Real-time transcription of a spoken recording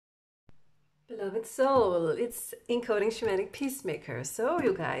Beloved soul, it's Encoding Shamanic Peacemaker. So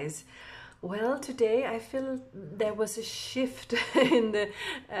you guys, well, today I feel there was a shift in the,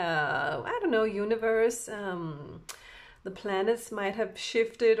 I don't know, universe. The planets might have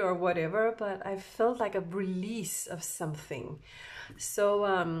shifted or whatever, but I felt like a release of something. So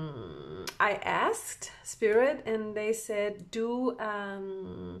I asked Spirit and they said, do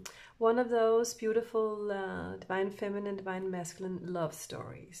one of those beautiful Divine Feminine, Divine Masculine love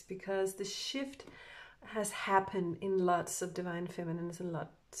stories, because the shift has happened in lots of Divine Feminines and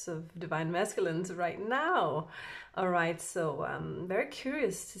lots of Divine Masculines right now. All right, so I'm very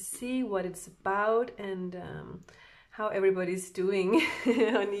curious to see what it's about and how everybody's doing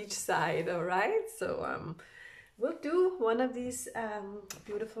on each side. All right, so we'll do one of these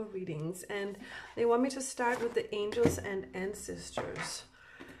beautiful readings, and they want me to start with the angels and ancestors.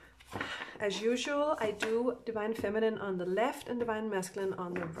 As usual, I do Divine Feminine on the left and Divine Masculine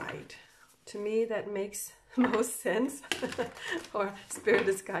on the right. To me, that makes most sense, or Spirit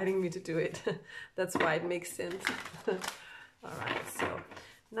is guiding me to do it. That's why it makes sense. All right, so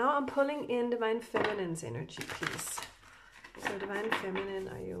now I'm pulling in Divine Feminine's energy, please. So Divine Feminine,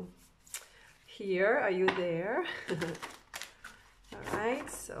 are you here? Are you there? All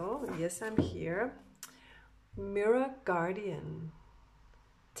right, so yes, I'm here. Mirror Guardian.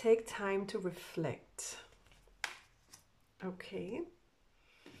 Take time to reflect. Okay.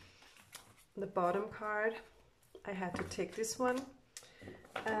 The bottom card, I had to take this one.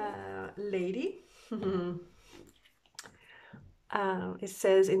 Lady. It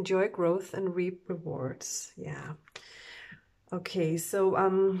says enjoy growth and reap rewards. Yeah. Okay, so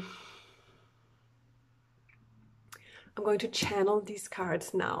I'm going to channel these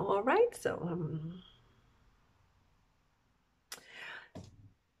cards now. All right, so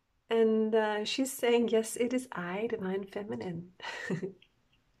and she's saying, yes, it is I, Divine Feminine.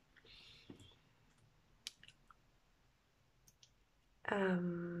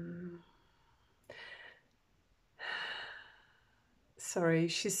 Sorry,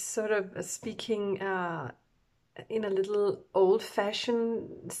 she's sort of speaking in a little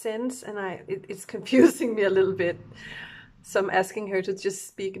old-fashioned sense, and it's confusing me a little bit. So I'm asking her to just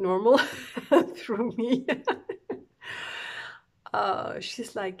speak normal through me.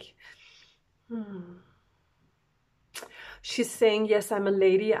 She's like, she's saying, yes, I'm a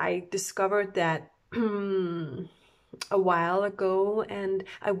lady. I discovered that a while ago, and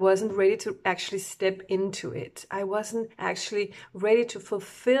I wasn't ready to actually step into it. I wasn't actually ready to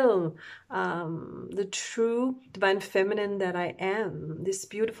fulfill the true Divine Feminine that I am, this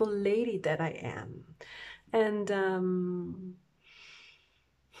beautiful lady that I am. And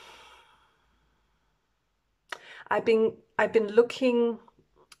I've been looking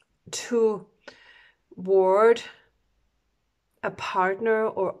toward a partner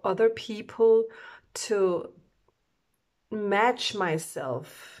or other people to match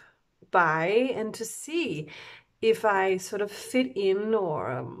myself by, and to see if I sort of fit in,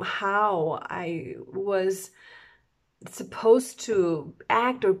 or how I was supposed to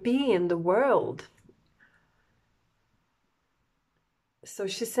act or be in the world. So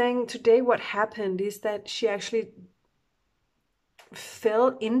she's saying today what happened is that she actually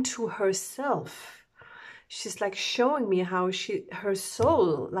fell into herself. She's like showing me how her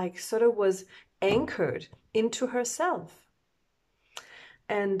soul like sort of was anchored into herself.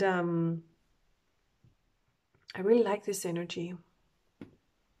 And I really like this energy.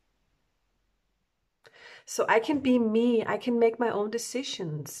 So I can be me. I can make my own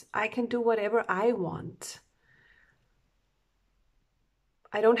decisions. I can do whatever I want.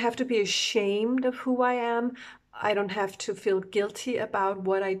 I don't have to be ashamed of who I am. I don't have to feel guilty about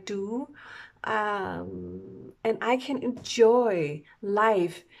what I do. And I can enjoy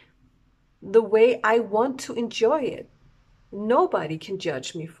life the way I want to enjoy it. Nobody can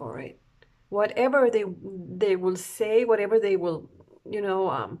judge me for it. Whatever they will say, whatever they will, you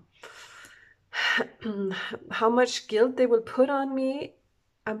know, how much guilt they will put on me,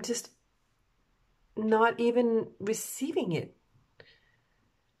 I'm just not even receiving it.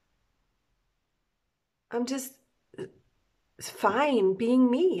 I'm just fine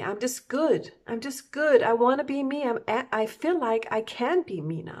being me. I'm just good. I'm just good. I want to be me. I feel like I can be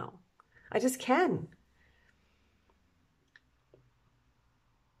me now. I just can.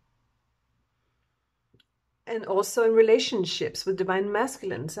 And also in relationships with Divine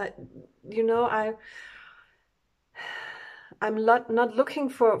Masculines, I'm not looking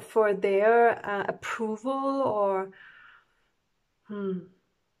for their approval or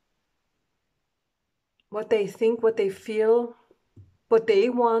what they think, what they feel, what they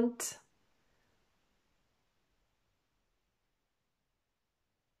want.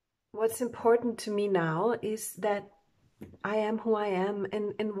 what's important to me now is that I am who I am,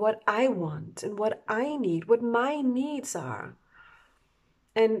 and what I want and what I need, what my needs are.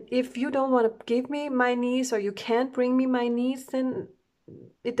 And if you don't want to give me my needs, or you can't bring me my needs, then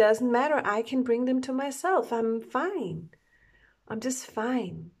it doesn't matter. I can bring them to myself. I'm fine. I'm just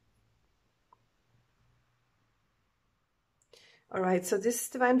fine. All right, so this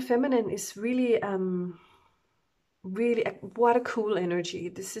Divine Feminine is really, really, what a cool energy.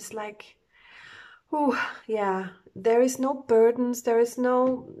 This is like, oh, yeah, there is no burdens, there is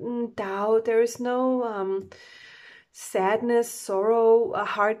no doubt, there is no sadness, sorrow,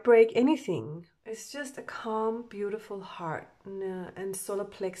 heartbreak, anything. It's just a calm, beautiful heart and solar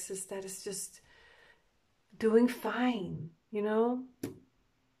plexus that is just doing fine, you know?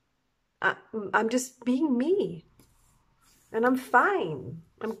 I'm just being me, and I'm fine.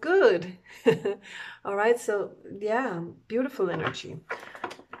 I'm good. All right, so yeah, beautiful energy.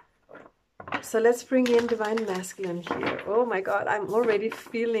 So let's bring in Divine Masculine here. Oh my God, I'm already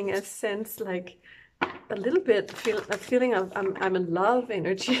feeling a sense, like a little bit, a feeling of I'm in love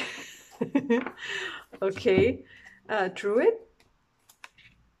energy. Okay, Druid.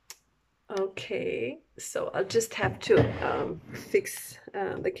 Okay, so I'll just have to fix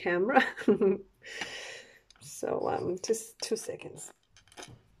the camera. So just 2 seconds.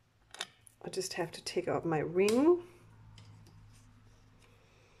 I just have to take off my ring.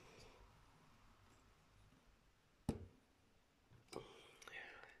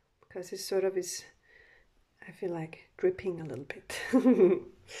 Because it sort of is, I feel like, dripping a little bit.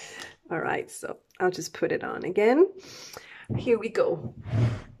 All right, so I'll just put it on again. Here we go.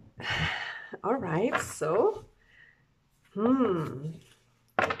 All right, so,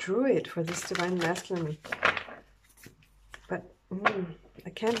 Druid for this Divine Masculine. But I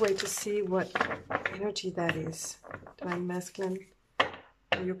can't wait to see what energy that is. Divine Masculine,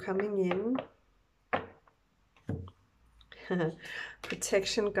 are you coming in?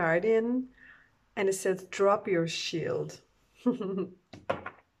 Protection Guardian, and it says drop your shield.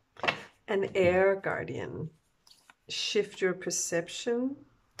 An Air Guardian, shift your perception.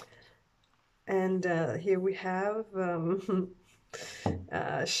 And here we have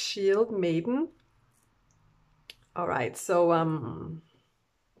Shield Maiden. All right, so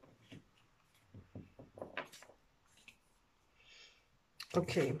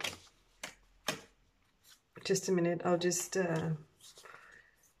okay, just a minute. I'll just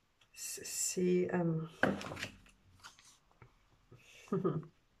see.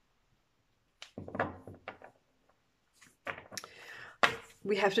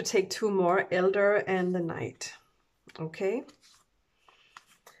 We have to take 2 more, Elder and the Knight. Okay.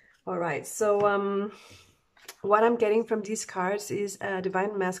 All right. So what I'm getting from these cards is a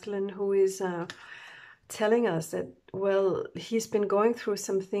Divine Masculine who is telling us that, well, he's been going through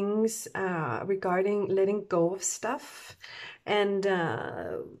some things regarding letting go of stuff, and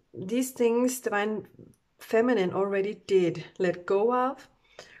these things Divine Feminine already did let go of,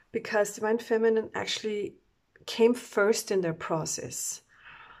 because Divine Feminine actually came first in their process.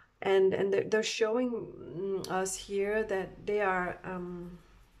 And they're showing us here that they are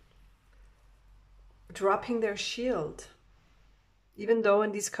dropping their shield. Even though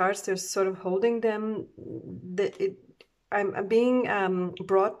in these cards they're sort of holding them, I'm being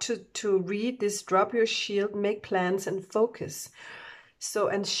brought to read this: drop your shield, make plans, and focus. So,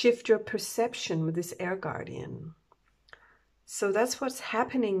 and shift your perception with this Air Guardian. So that's what's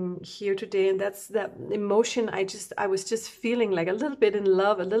happening here today, and that's that emotion I was just feeling, like a little bit in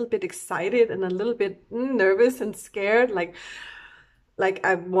love, a little bit excited, and a little bit nervous and scared, like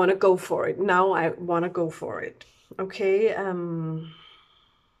I want to go for it. Now I want to go for it. Okay.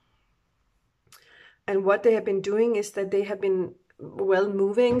 And what they have been doing is that they have been, well,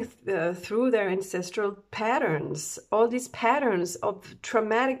 moving through their ancestral patterns, all these patterns of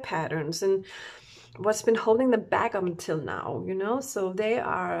traumatic patterns, and what's been holding them back up until now, you know. So they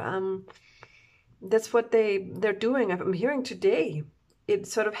are that's what they're doing. I'm hearing today it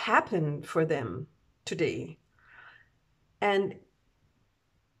sort of happened for them today, and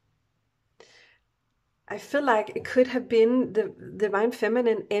I feel like it could have been the Divine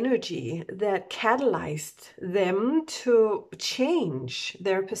Feminine energy that catalyzed them to change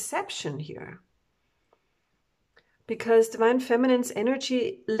their perception here. Because Divine Feminine's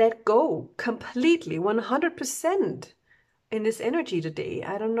energy let go completely, 100% in this energy today.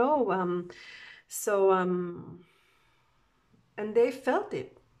 I don't know. And they felt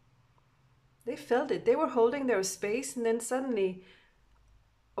it. They felt it. They were holding their space, and then suddenly,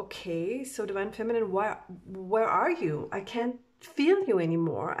 okay, so Divine Feminine, where are you? I can't feel you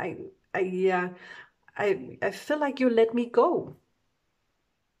anymore. I feel like you let me go.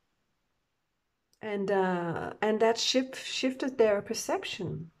 and that shifted their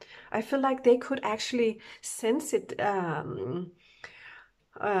perception. I feel like they could actually sense it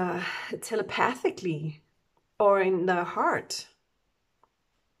telepathically or in their heart.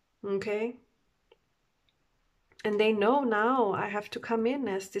 Okay, and they know now I have to come in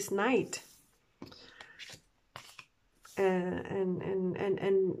as this knight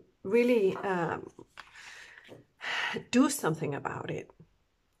and really do something about it,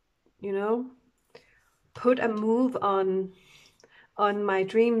 you know, put a move on my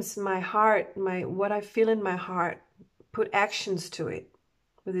dreams, my heart, what I feel in my heart, put actions to it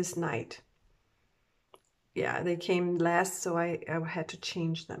with this knight. Yeah, they came last, so I had to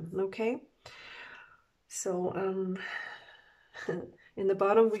change them. Okay, so in the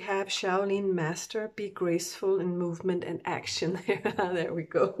bottom we have Shaolin Master, be graceful in movement and action. There we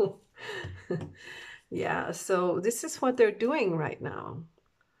go. Yeah, so this is what they're doing right now.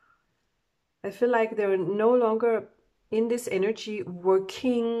 I feel like they're no longer in this energy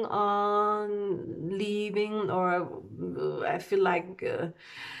working on leaving, or I feel like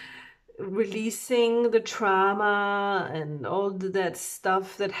releasing the trauma and all that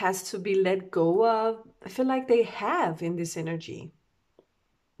stuff that has to be let go of. I feel like they have in this energy.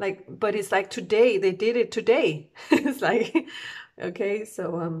 Like, but it's like today, they did it today. It's like, okay,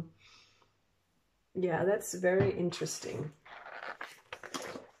 so yeah, that's very interesting.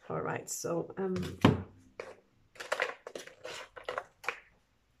 All right, so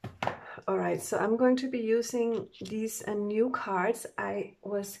all right, so I'm going to be using these new cards I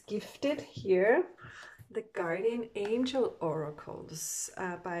was gifted here, the Guardian Angel Oracles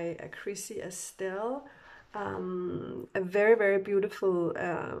by Chrissy Estelle. A very, very beautiful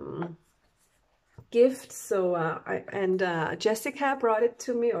gift. So Jessica brought it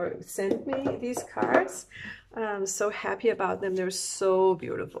to me, or sent me these cards. I'm so happy about them. They're so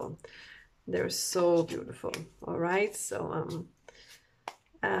beautiful. They're so beautiful. All right, so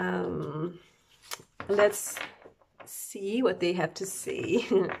let's see what they have to say.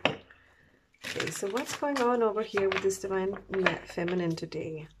 Okay, so what's going on over here with this Divine Feminine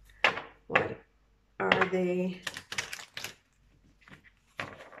today? What are they?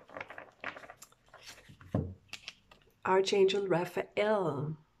 Archangel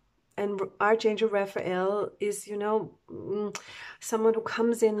Raphael. And Archangel Raphael is, you know, someone who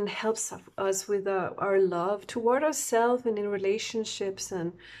comes in and helps us with our love toward ourselves and in relationships.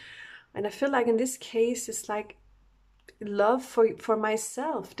 And I feel like in this case, it's like love for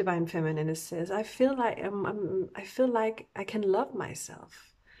myself. Divine Feminine, it says. I feel like I feel like I can love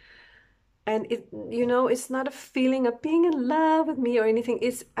myself. And it, you know, it's not a feeling of being in love with me or anything.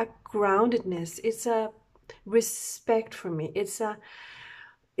 It's a groundedness. It's a respect for me.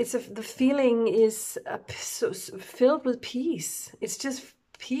 The feeling is so filled with peace. It's just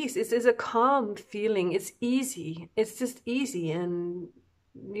peace. It's a calm feeling. It's easy. It's just easy. And,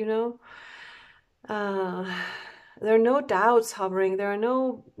 you know, there are no doubts hovering. There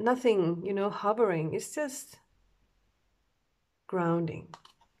are nothing, you know, hovering. It's just grounding.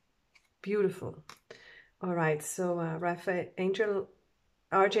 Beautiful. All right. So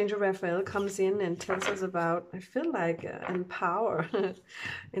Archangel Raphael comes in and tells us about, I feel like, empower.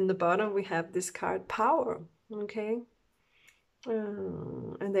 In the bottom we have this card, power. Okay,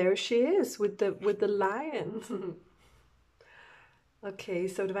 and there she is with the lion. Okay,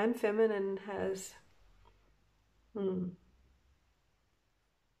 so Divine Feminine has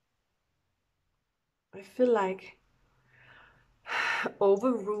I feel like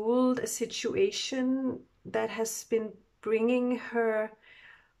overruled a situation that has been bringing her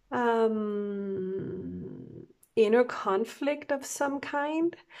inner conflict of some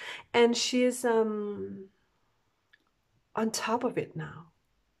kind, and she's on top of it now.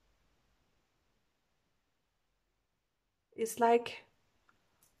 It's like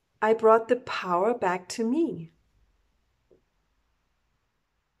I brought the power back to me.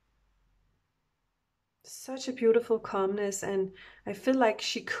 Such a beautiful calmness, and I feel like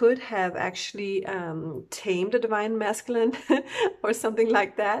she could have actually tamed the Divine Masculine or something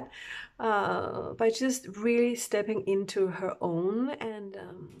like that by just really stepping into her own, and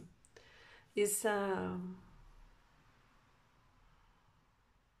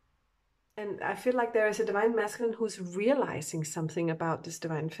and I feel like there is a Divine Masculine who's realizing something about this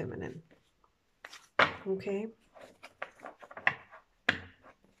Divine Feminine. Okay.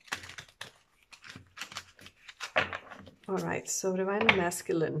 All right, so Divine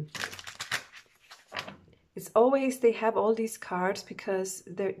Masculine. It's always, they have all these cards because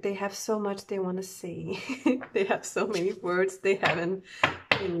they have so much they want to say. They have so many words they haven't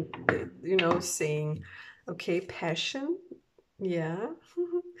been, you know, saying. Okay, passion. Yeah.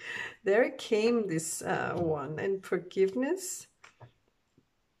 there came this one, and forgiveness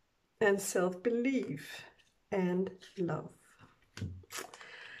and self-belief and love.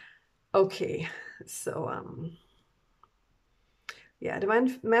 Okay, so yeah,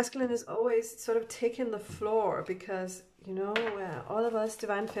 divine masculine is always sort of taking the floor, because you know, all of us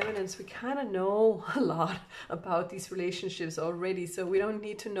divine feminines, we kind of know a lot about these relationships already, so we don't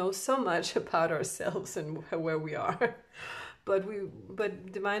need to know so much about ourselves and where we are.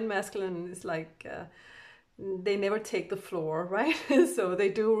 But divine masculine is like they never take the floor, right? So they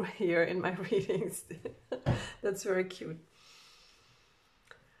do here in my readings. That's very cute.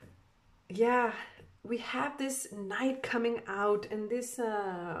 Yeah, we have this knight coming out, and this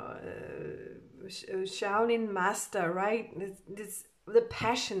Shaolin master, right? The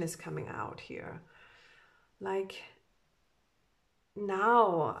passion is coming out here. Like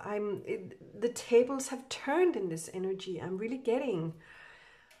now, the tables have turned in this energy. I'm really getting.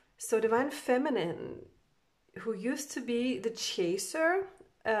 So divine feminine, who used to be the chaser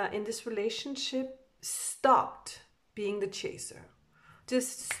in this relationship, stopped being the chaser.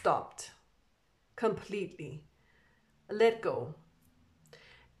 Just stopped completely. Let go.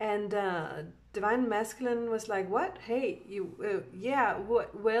 And divine masculine was like, what? Hey, you, yeah,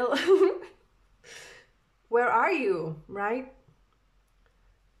 what? Well, where are you, right?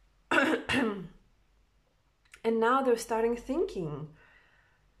 And now they're starting thinking,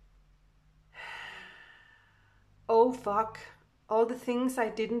 oh fuck, all the things I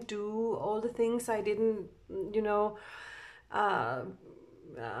didn't do, all the things I didn't, you know,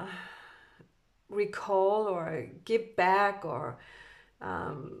 recall or give back, or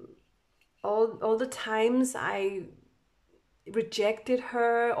all the times I rejected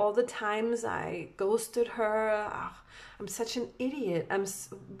her, all the times I ghosted her. Oh, I'm such an idiot.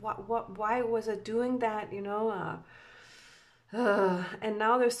 Why was I doing that, you know? And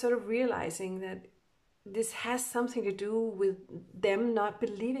now they're sort of realizing that this has something to do with them not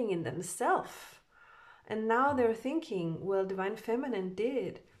believing in themselves. And now they're thinking, well, divine feminine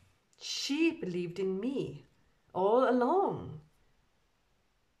did. She believed in me all along.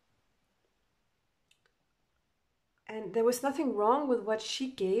 And there was nothing wrong with what she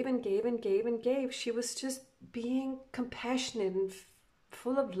gave and gave and gave and gave. She was just being compassionate and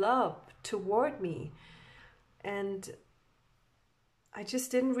full of love toward me. And I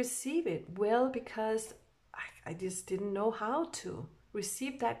just didn't receive it well, because I just didn't know how to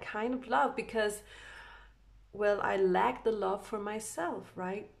receive that kind of love, because, well, I lacked the love for myself,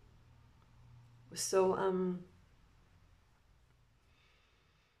 right? So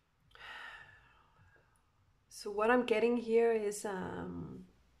so what I'm getting here is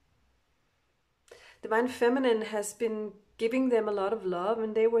divine feminine has been giving them a lot of love,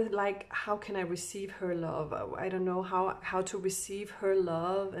 and they were like, how can I receive her love? I don't know how to receive her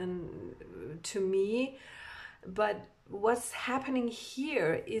love and to me. But what's happening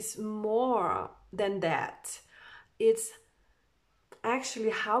here is more than that. It's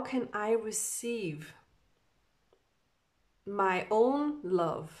actually, how can I receive my own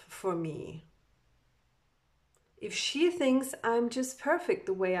love for me? If she thinks I'm just perfect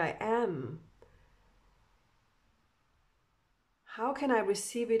the way I am, how can I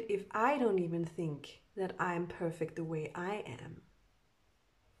receive it if I don't even think that I'm perfect the way I am?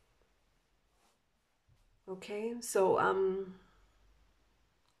 Okay, so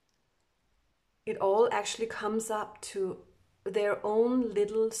it all actually comes up to their own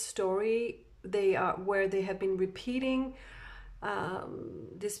little story. Where they have been repeating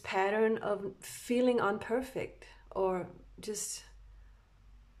this pattern of feeling unperfect, or just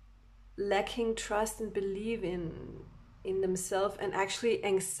lacking trust and belief in themselves, and actually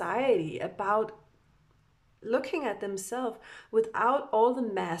anxiety about looking at themselves without all the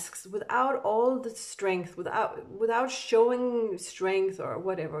masks, without all the strength, without showing strength or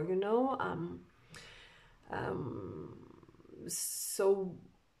whatever, you know. So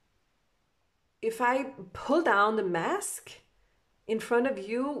if I pull down the mask in front of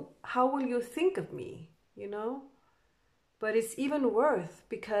you, how will you think of me, you know? But it's even worse,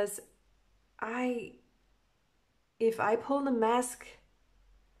 because if I pull the mask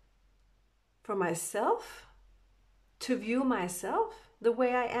for myself, to view myself the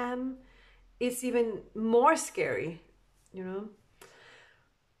way I am, it's even more scary, you know?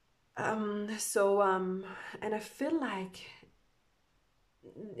 And I feel like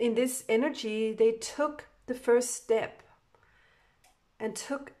in this energy, they took the first step and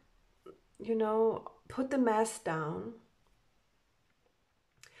took, you know, put the mask down.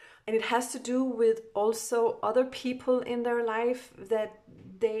 And it has to do with also other people in their life that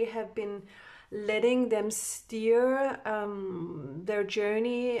they have been letting them steer their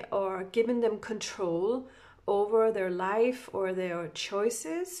journey, or giving them control over their life or their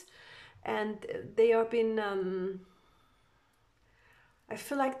choices. And they have been, I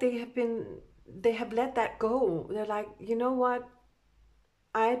feel like they have let that go. They're like, you know what?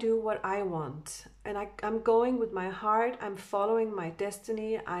 I do what I want, and I'm going with my heart. I'm following my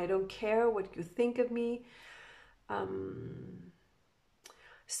destiny. I don't care what you think of me.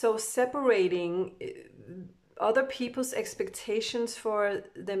 So separating other people's expectations for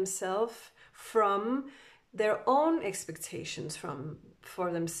themselves from their own expectations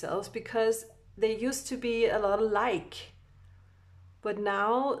for themselves, because they used to be a lot alike, but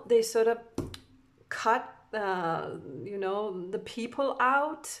now they sort of cut you know, the people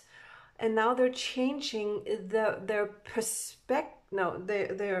out, and now they're changing their perspective, no,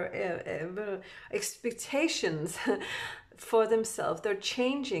 their expectations for themselves. They're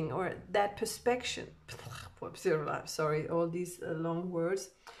changing, or that perspective, sorry, all these long words,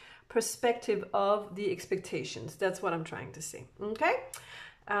 perspective of the expectations. That's what I'm trying to say. Okay.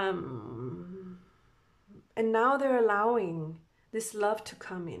 And now they're allowing this love to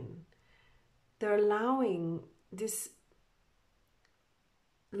come in. They're allowing this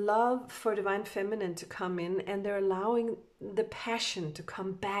love for divine feminine to come in, and they're allowing the passion to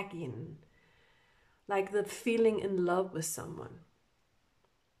come back in, like the feeling in love with someone.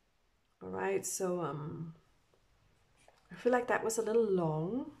 All right, so I feel like that was a little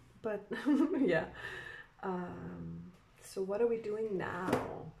long, but yeah. So what are we doing now?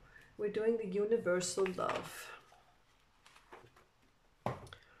 We're doing the universal love.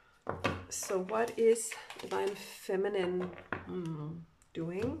 So what is divine feminine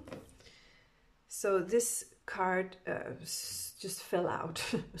doing? So this card just fell out.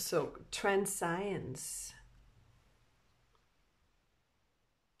 So transscience.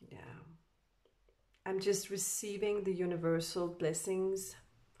 Yeah. I'm just receiving the universal blessings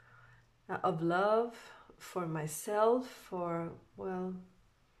of love for myself, for, well,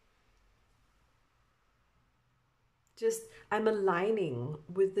 just I'm aligning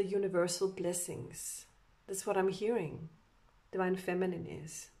with the universal blessings. That's what I'm hearing. Divine feminine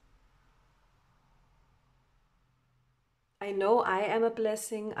is. I know I am a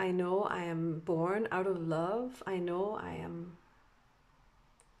blessing. I know I am born out of love. I know I am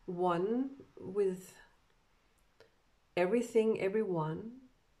one with everything, everyone.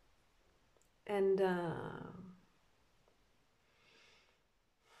 And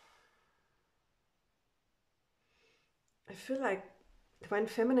I feel like divine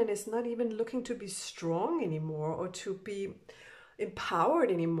feminine is not even looking to be strong anymore, or to be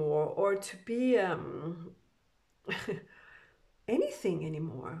empowered anymore, or to be anything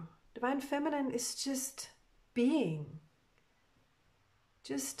anymore. Divine feminine is just being.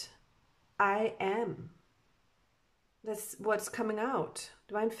 Just I am. That's what's coming out.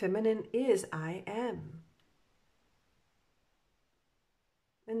 Divine feminine is I am.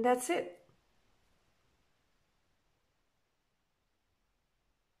 And that's it.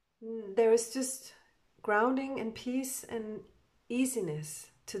 There is just grounding and peace and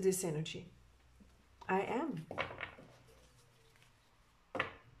easiness to this energy. I am.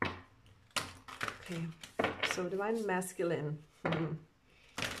 Okay, so divine masculine.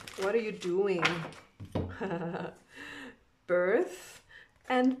 What are you doing? Birth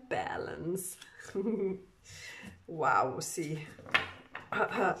and balance. Wow, see.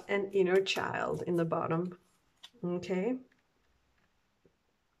 An inner child in the bottom. Okay.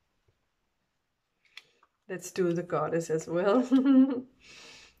 Let's do the goddess as well.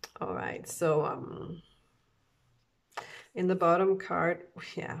 All right, so in the bottom card,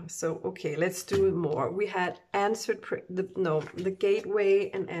 yeah, so okay, let's do more. We had answered the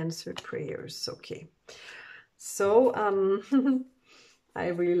gateway and answered prayers. Okay, so I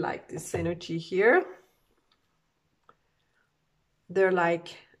really like this energy here. They're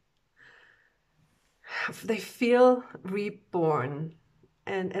like, they feel reborn.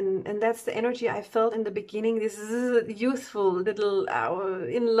 And that's the energy I felt in the beginning. This is a youthful little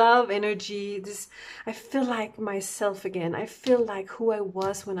in love energy. This, I feel like myself again. I feel like who I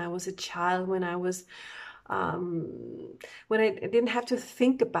was when I was a child, when I was when I didn't have to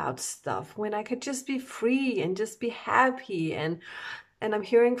think about stuff, when I could just be free and just be happy. And I'm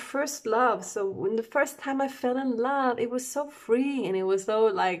hearing first love. So when the first time I fell in love, it was so free and it was so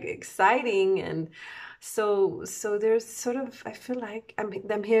like exciting. And so there's sort of, I feel like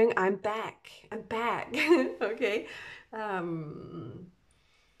I'm hearing I'm back. Okay.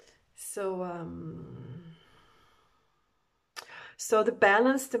 So the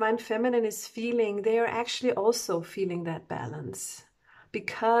balance divine feminine is feeling, they are actually also feeling that balance.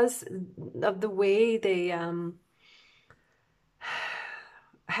 because of the way they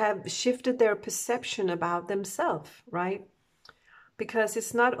have shifted their perception about themselves, right? Because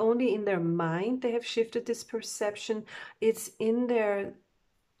it's not only in their mind they have shifted this perception, it's in their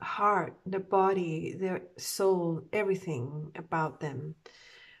heart, their body, their soul, everything about them.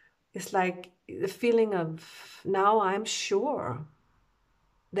 It's like the feeling of, now I'm sure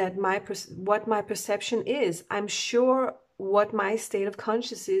that what my perception is. I'm sure what my state of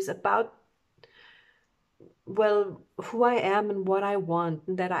consciousness is about, well, who I am and what I want,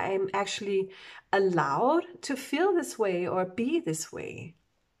 and that I am actually allowed to feel this way or be this way.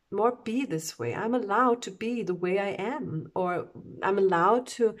 More be this way. I'm allowed to be the way I am, or I'm allowed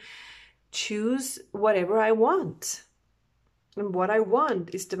to choose whatever I want. And what I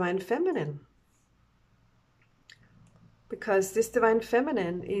want is divine feminine. Because this divine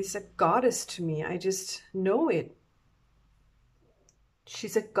feminine is a goddess to me. I just know it.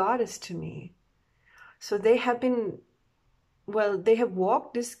 She's a goddess to me. So they have been, well, they have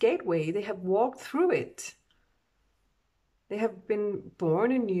walked this gateway. They have walked through it. They have been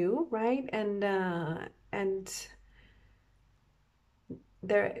born anew, right? And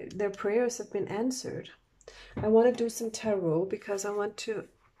their prayers have been answered. I want to do some tarot because I want to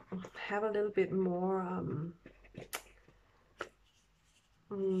have a little bit more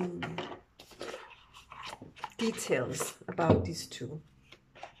details about these two.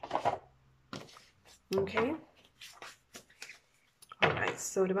 Okay. All right.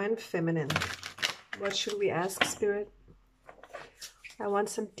 So divine feminine. What should we ask, Spirit? I want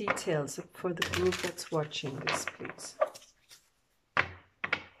some details for the group that's watching this, please.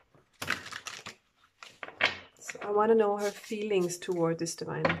 So I want to know her feelings toward this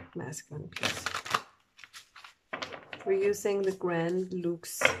divine masculine, please. We're using the Grand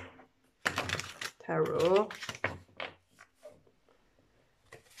Luke's Tarot.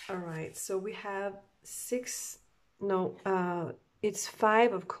 All right, so we have it's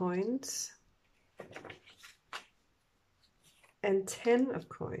 5 of coins and 10 of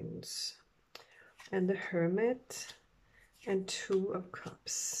coins and the Hermit and 2 of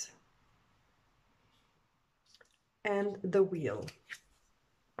cups and the Wheel.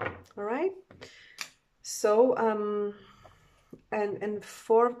 All right, so and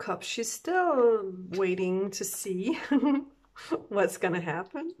 4 of cups. She's still waiting to see what's gonna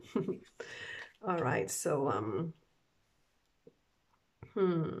happen. All right, so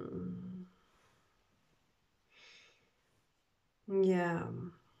yeah.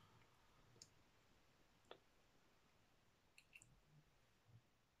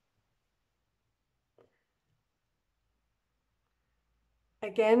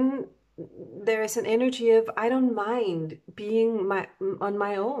 Again, there is an energy of, I don't mind being on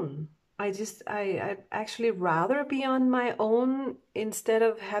my own. I actually rather be on my own instead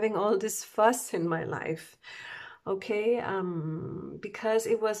of having all this fuss in my life. Okay, because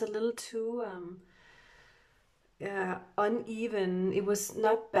it was a little too uneven. It was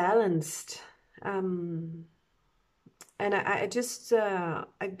not balanced, and I just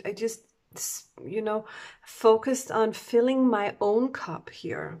you know, focused on filling my own cup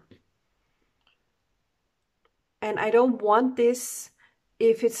here. And I don't want this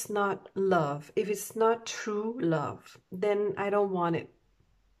if it's not love. If it's not true love, then I don't want it.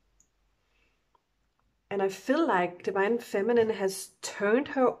 And I feel like Divine Feminine has turned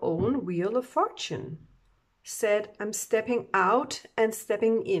her own wheel of fortune. Said, I'm stepping out and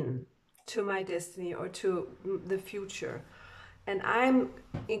stepping in to my destiny or to the future. And I'm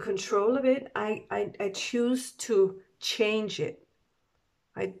in control of it. I choose to change it.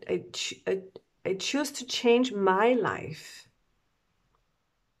 I choose to change my life.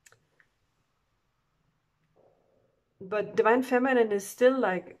 But Divine Feminine is still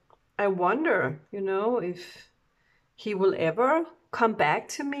like, I wonder, you know, if he will ever come back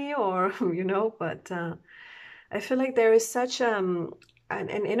to me, or, you know, but I feel like there is such an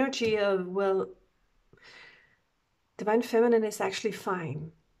energy of, well, Divine Feminine is actually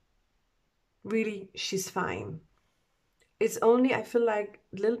fine. Really, she's fine. It's only, I feel like,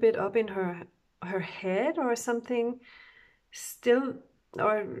 a little bit up in her head or something, still,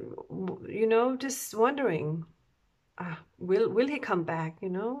 or, you know, just wondering, will he come back, you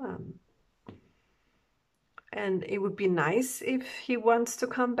know? And it would be nice if he wants to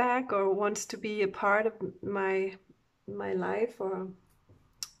come back or wants to be a part of my life or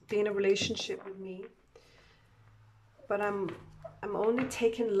be in a relationship with me. But I'm only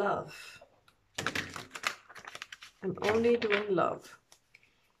taking love. I'm only doing love.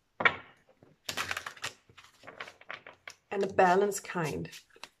 And a balanced kind.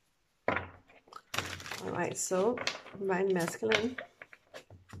 All right, so Divine Masculine.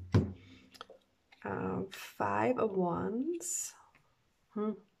 5 of Wands.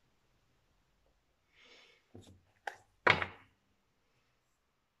 4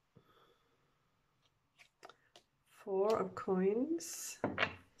 of Coins.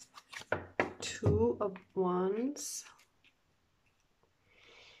 2 of Wands.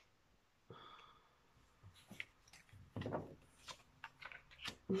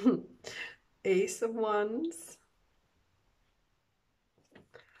 Ace of Wands.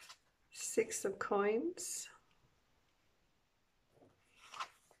 6 of Coins.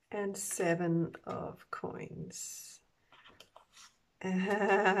 And 7 of Coins.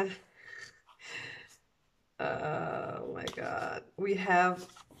 Oh my God. We have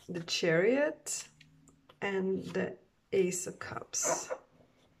the Chariot and the Ace of Cups.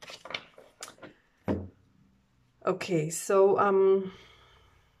 Okay, so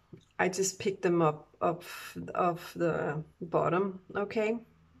I just picked them up of the bottom, okay?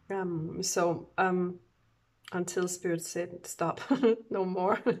 Until Spirit said stop, no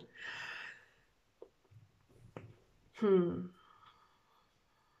more.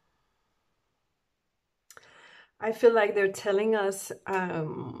 I feel like they're telling us, I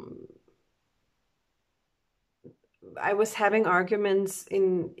was having arguments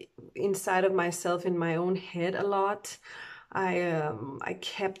inside of myself, in my own head a lot. I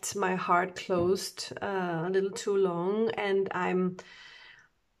kept my heart closed a little too long, and I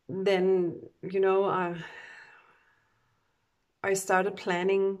started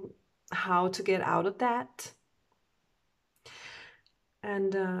planning how to get out of that.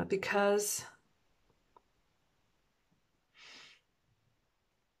 And because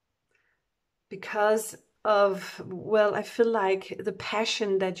of, well, I feel like the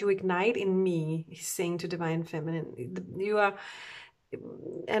passion that you ignite in me, he's saying to Divine Feminine, you are,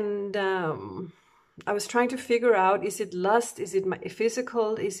 and I was trying to figure out, is it lust? Is it my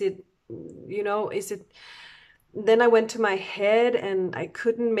physical? Is it, is it, then I went to my head and I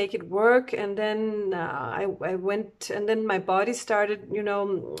couldn't make it work. And then I went, and then my body started,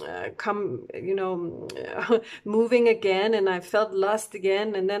 moving again, and I felt lust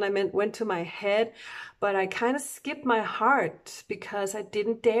again. And then I went to my head, but I kind of skipped my heart because I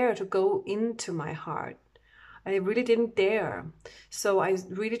didn't dare to go into my heart. I really didn't dare. So I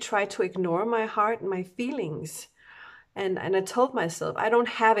really tried to ignore my heart and my feelings. And I told myself, I don't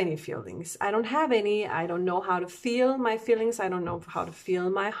have any feelings. I don't have any. I don't know how to feel my feelings. I don't know how to feel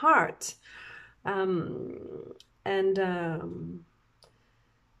my heart. And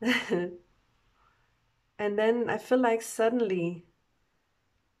then I feel like suddenly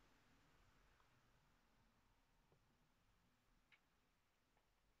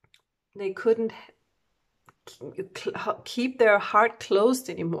they couldn't keep their heart closed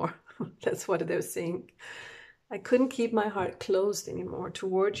anymore. That's what they're saying. I couldn't keep my heart closed anymore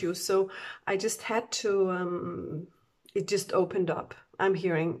towards you. So I just had to, it just opened up. I'm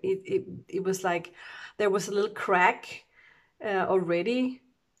hearing it was like there was a little crack already.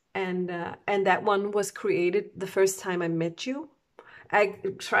 And that one was created the first time I met you. I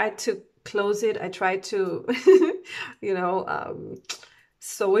tried to close it. I tried to,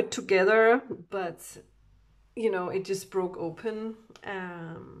 sew it together, but, it just broke open.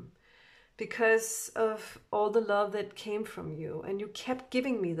 Because of all the love that came from you, and you kept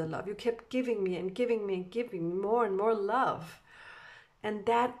giving me the love. You kept giving me and giving me and giving me more and more love. And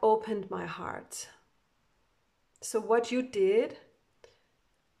that opened my heart. So what you did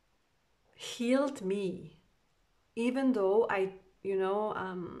healed me, even though I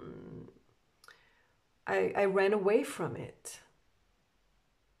ran away from it.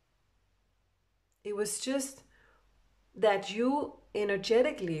 It was just that you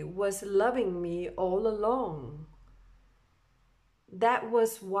energetically was loving me all along. That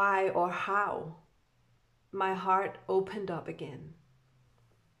was why or how my heart opened up again.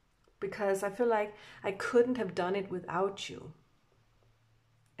 Because I feel like I couldn't have done it without you.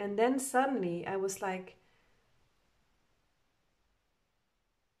 And then suddenly I was like,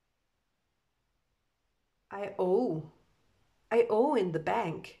 I owe in the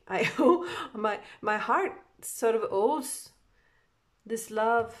bank. I owe, my heart sort of owes this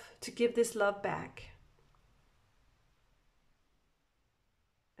love, to give this love back.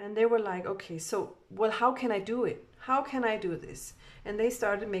 And they were like, okay, so, well, how can I do it? How can I do this? And they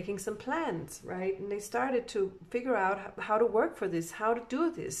started making some plans, right? And they started to figure out how to work for this, how to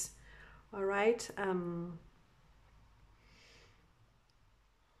do this, all right?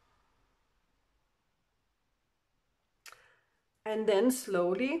 And then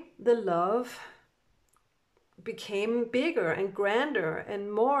slowly the love became bigger and grander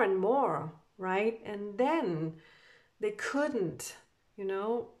and more, right? And then they couldn't,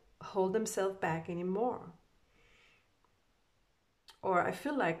 hold themselves back anymore. or I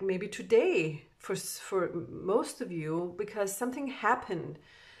feel like maybe today for most of you, because something happened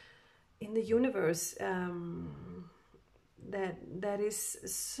in the universe that is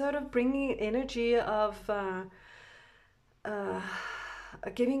sort of bringing energy of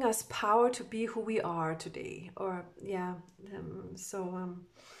giving us power to be who we are today. Or yeah, so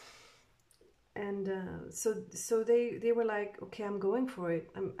they were like, okay, I'm going for it.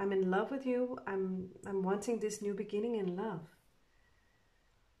 I'm in love with you. I'm wanting this new beginning in love.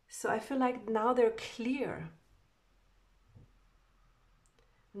 So I feel like now they're clear,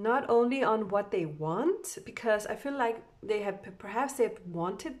 not only on what they want, because I feel like they have perhaps they've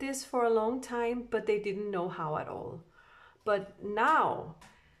wanted this for a long time, but they didn't know how at all. But now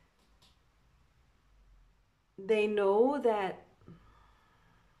they know that,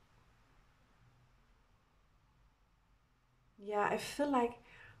 yeah, I feel like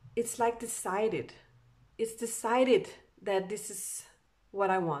it's like decided. It's decided that this is what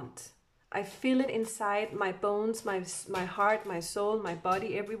I want. I feel it inside my bones, my heart, my soul, my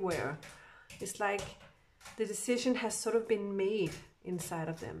body, everywhere. It's like the decision has sort of been made inside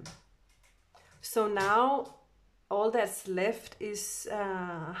of them. So now all that's left is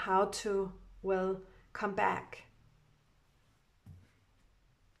how to, well, come back.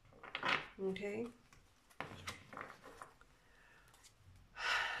 Okay.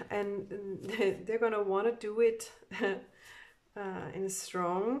 And they're gonna want to do it in a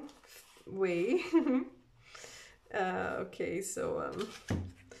strong way. Okay, so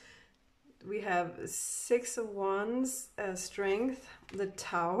we have 6 of Wands, Strength, the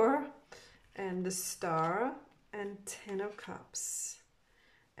Tower, and the Star, and 10 of Cups,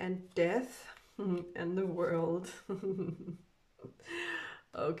 and Death, and the World.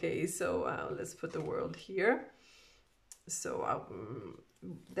 Okay, so let's put the World here. So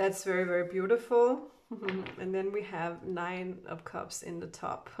that's very, very beautiful. And then we have 9 of Cups in the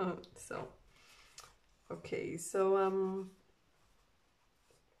top. So okay, so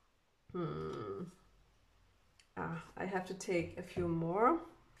I have to take a few more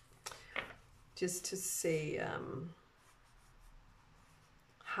just to say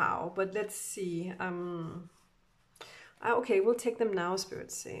how, but let's see. Okay, we'll take them now,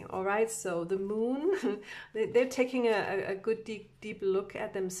 spirits say. All right, so the moon, they're taking a good deep look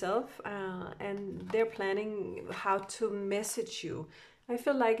at themselves, and they're planning how to message you. I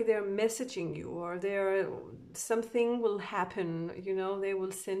feel like they're messaging you, or something will happen, you know, they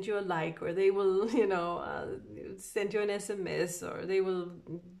will send you a like, or they will, you know, send you an SMS, or they will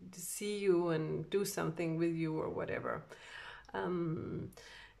see you and do something with you or whatever.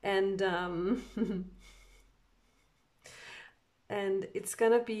 And it's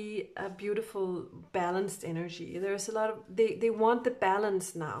gonna be a beautiful balanced energy. There's a lot of they want the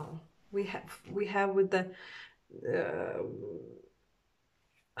balance now. We have with the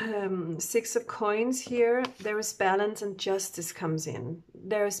 6 of Coins here, there is balance and justice comes in.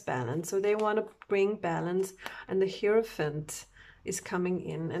 There is balance, so they want to bring balance, and the Hierophant is coming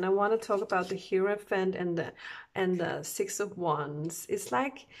in. And I want to talk about the Hierophant and the 6 of Wands. It's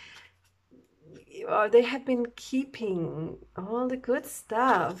like they have been keeping all the good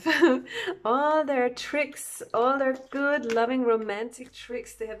stuff, all their tricks, all their good, loving, romantic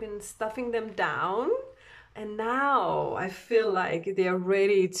tricks. They have been stuffing them down. And now I feel like they're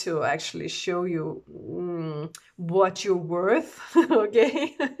ready to actually show you what you're worth,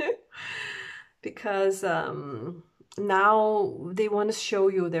 okay? Because now they want to show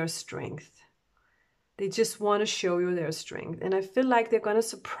you their strength. They just want to show you their strength. And I feel like they're going to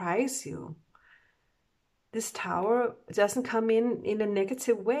surprise you. This Tower doesn't come in a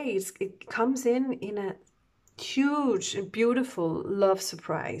negative way. It comes in a huge and beautiful love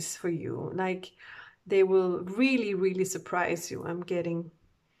surprise for you. Like, they will really, really surprise you, I'm getting.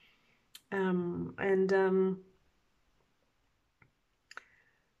 And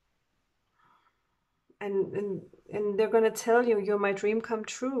they're going to tell you, you're my dream come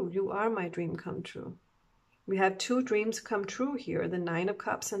true. You are my dream come true. We have 2 dreams come true here, the 9 of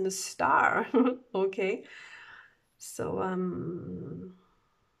Cups and the Star. Okay. So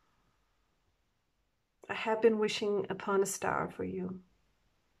I have been wishing upon a star for you.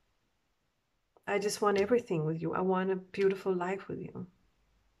 I just want everything with you. I want a beautiful life with you.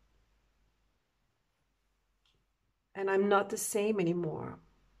 And I'm not the same anymore.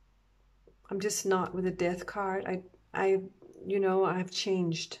 I'm just not with the Death card. You know, I've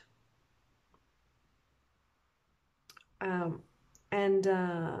changed.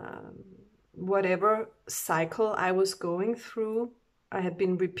 Whatever cycle I was going through, I had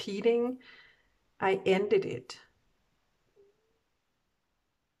been repeating, I ended it.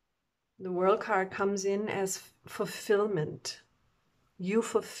 The World card comes in as fulfillment. You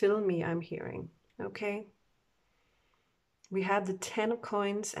fulfill me, I'm hearing. Okay? We have the 10 of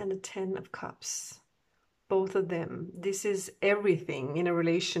coins and the 10 of cups. Both of them. This is everything in a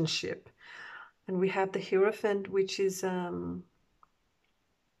relationship. And we have the Hierophant, which is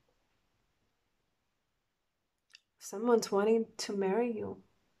someone's wanting to marry you.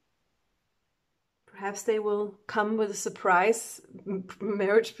 Perhaps they will come with a surprise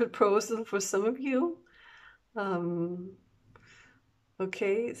marriage proposal for some of you.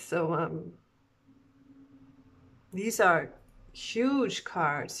 Okay, so these are huge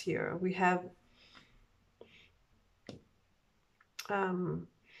cards here. We have 1,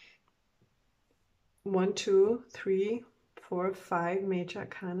 2, 3, 4, 5 major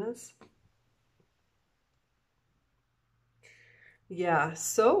arcanas. Yeah,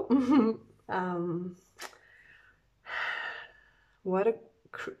 so what a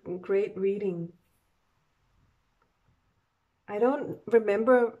great reading. I don't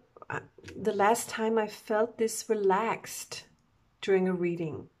remember the last time I felt this relaxed during a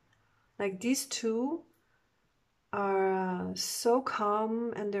reading. Like these two are so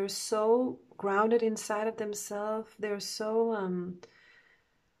calm and they're so grounded inside of themselves. They're so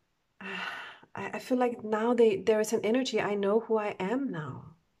I feel like now there is an energy. I know who I am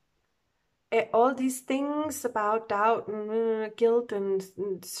now. All these things about doubt and guilt and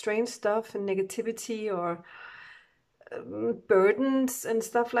strange stuff and negativity or burdens and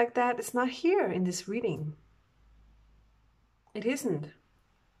stuff like that, it's not here in this reading. It isn't.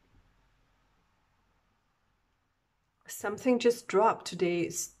 Something just dropped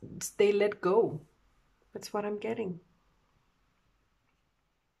today. They let go. That's what I'm getting.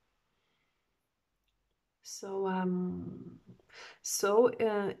 So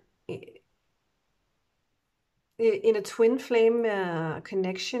in a twin flame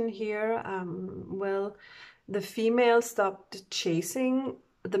connection here, well, the female stopped chasing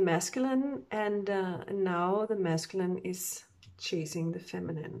the masculine, and now the masculine is chasing the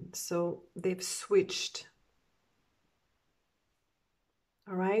feminine. So they've switched.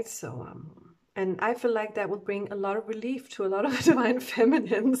 All right, so and I feel like that will bring a lot of relief to a lot of divine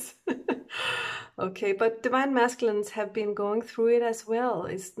feminines. Okay, but divine masculines have been going through it as well.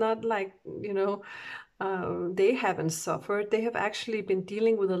 It's not like, you know, they haven't suffered. They have actually been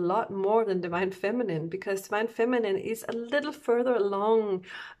dealing with a lot more than divine feminine, because divine feminine is a little further along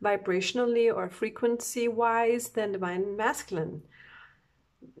vibrationally or frequency wise than divine masculine.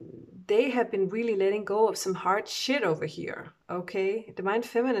 They have been really letting go of some hard shit over here. Okay, divine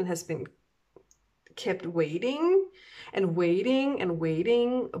feminine has been kept waiting and waiting and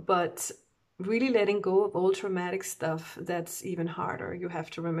waiting, but really letting go of all traumatic stuff, that's even harder. You have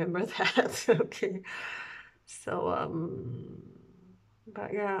to remember that. Okay, so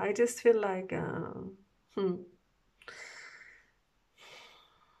but yeah, I just feel like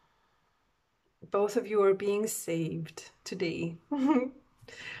both of you are being saved today.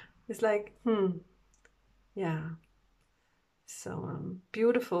 It's like yeah, so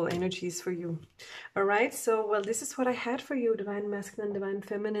beautiful energies for you. All right, so well, this is what I had for you, divine masculine, divine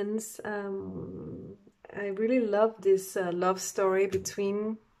feminines. I really love this love story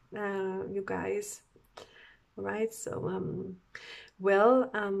between you guys. All right, so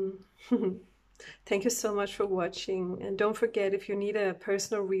well, thank you so much for watching, and don't forget, if you need a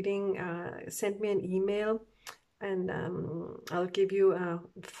personal reading, send me an email, and I'll give you a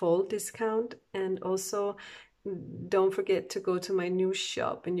full discount. And also don't forget to go to my new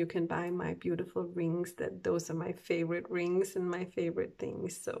shop, and you can buy my beautiful rings. Those are my favorite rings and my favorite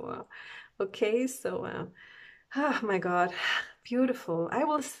things. So okay, so oh my God, beautiful. I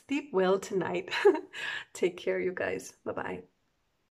will sleep well tonight. Take care, you guys. Bye-bye.